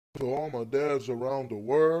To all my dads around the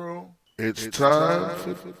world, it's time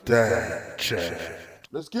for Dad Chat.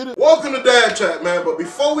 Let's get it. Welcome to Dad Chat, man. But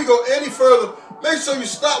before we go any further, make sure you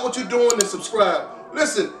stop what you're doing and subscribe.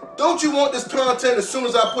 Listen, don't you want this content as soon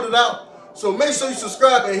as I put it out? So make sure you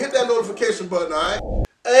subscribe and hit that notification button, all right?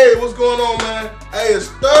 Hey, what's going on, man? Hey, it's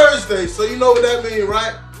Thursday, so you know what that means,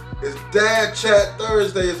 right? It's Dad Chat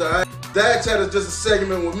Thursdays, all right? Dad Chat is just a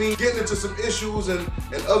segment with me getting into some issues and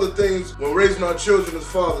other things when raising our children as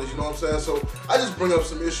fathers, you know what I'm saying? So I just bring up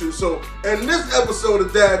some issues. So in this episode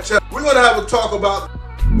of Dad Chat, we're gonna have a talk about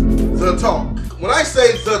the talk. When I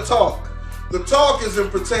say the talk is in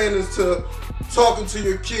pertaining to talking to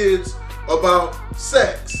your kids about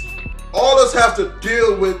sex. All of us have to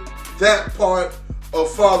deal with that part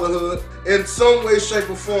of fatherhood in some way, shape,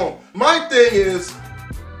 or form. My thing is,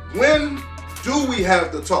 when do we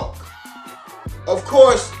have the talk? Of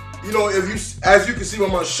course, you know, as you can see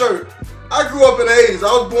on my shirt, I grew up in the 80s.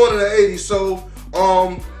 I was born in the 80s, so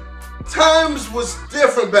times was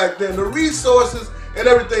different back then. The resources and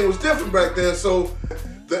everything was different back then. So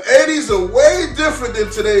the 80s are way different than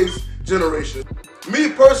today's generation. Me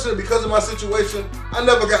personally, because of my situation, I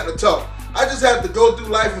never got to talk. I just had to go through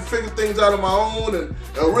life and figure things out on my own and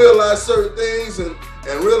realize certain things and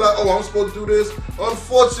realize, oh, I'm supposed to do this.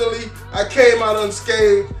 Unfortunately, I came out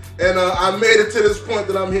unscathed. And I made it to this point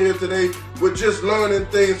that I'm here today with just learning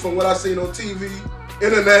things from what I seen on TV,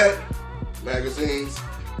 internet, magazines.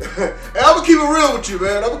 And I'm gonna keep it real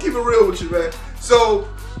with you, man. So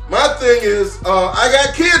my thing is, I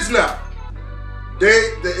got kids now.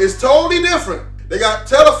 It's totally different. They got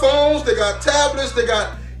telephones, they got tablets, they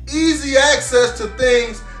got easy access to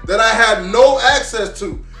things that I had no access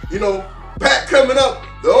to. You know, back coming up,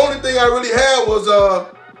 the only thing I really had was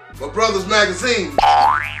my brother's magazine.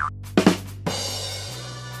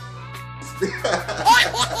 We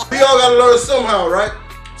all gotta learn somehow, right?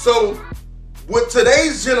 So with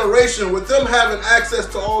today's generation, with them having access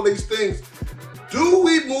to all these things, do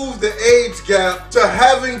we move the age gap to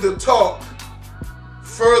having the talk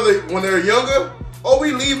further when they're younger, or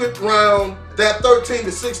we leave it around that 13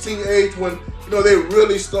 to 16 age when, you know, they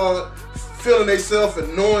really start feeling themselves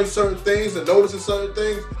and knowing certain things and noticing certain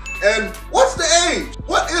things? And what's the age?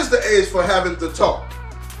 What is the age for having the talk?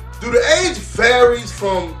 Do the age varies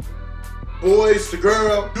from boys to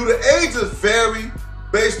girl? Do the ages vary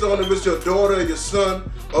based on if it's your daughter or your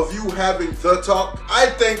son of you having the talk? I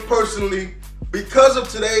think personally, because of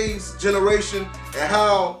today's generation and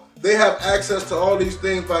how they have access to all these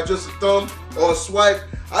things by just a thumb or a swipe,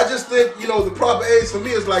 I just think, you know, the proper age for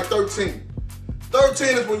me is like 13.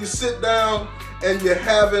 13 is when you sit down and you're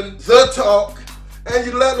having the talk and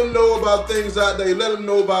you let them know about things out there. You let them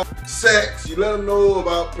know about sex. You let them know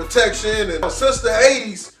about protection. And since the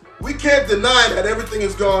 80s, we can't deny that everything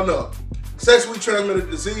has gone up. Sexually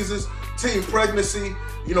transmitted diseases, teen pregnancy,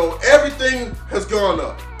 you know, everything has gone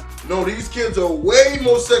up. You know, these kids are way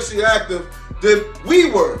more sexually active than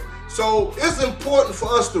we were. So it's important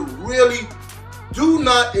for us to really do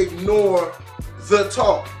not ignore the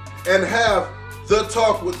talk and have the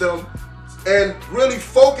talk with them and really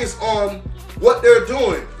focus on what they're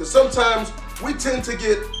doing. Because sometimes we tend to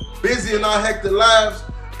get busy in our hectic lives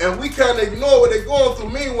and we kind of ignore what they're going through.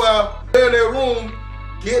 Meanwhile, they're in their room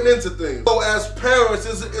getting into things. So as parents,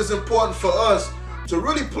 it's important for us to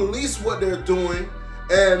really police what they're doing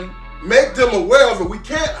and make them aware of it. We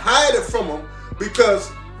can't hide it from them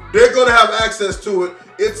because they're gonna have access to it.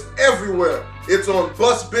 It's everywhere. It's on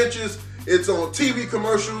bus benches, it's on TV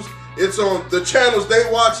commercials, it's on the channels they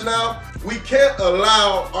watch now. We can't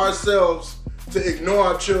allow ourselves to ignore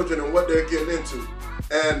our children and what they're getting into.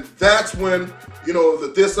 And that's when, you know,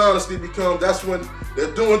 the dishonesty becomes, that's when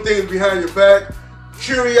they're doing things behind your back.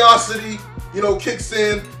 Curiosity, you know, kicks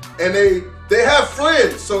in, and they have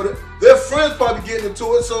friends. So their friends probably getting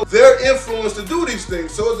into it, so they're influenced to do these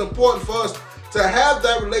things. So it's important for us to have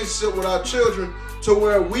that relationship with our children to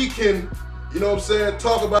where we can, you know what I'm saying,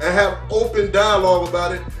 talk about and have open dialogue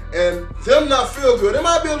about it and them not feel good. It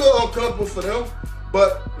might be a little uncomfortable for them,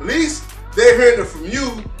 but at least they're hearing it from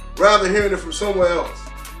you rather than hearing it from somewhere else.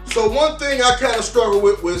 So one thing I kind of struggle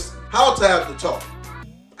with was how to have the talk,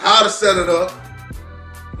 how to set it up,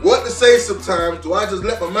 what to say sometimes. Do I just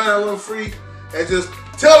let my mind run free and just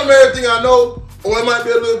tell them everything I know, or it might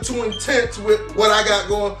be a little too intense with what I got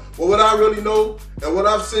going or what I really know and what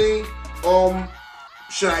I've seen?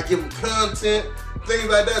 Should I give them content? Things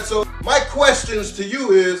like that. So my questions to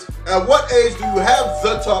you is, at what age do you have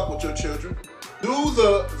the talk with your children? Do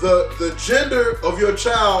the gender of your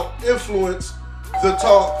child influence the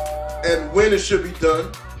talk and when it should be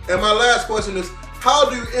done? And my last question is, how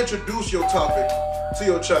do you introduce your topic to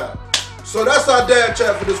your child? So that's our dad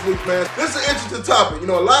chat for this week, man. This is an interesting topic. You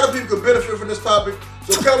know, a lot of people could benefit from this topic.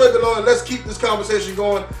 So comment below and let's keep this conversation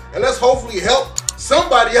going. And let's hopefully help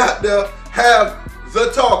somebody out there have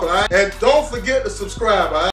the talk, all right? And don't forget to subscribe, all right?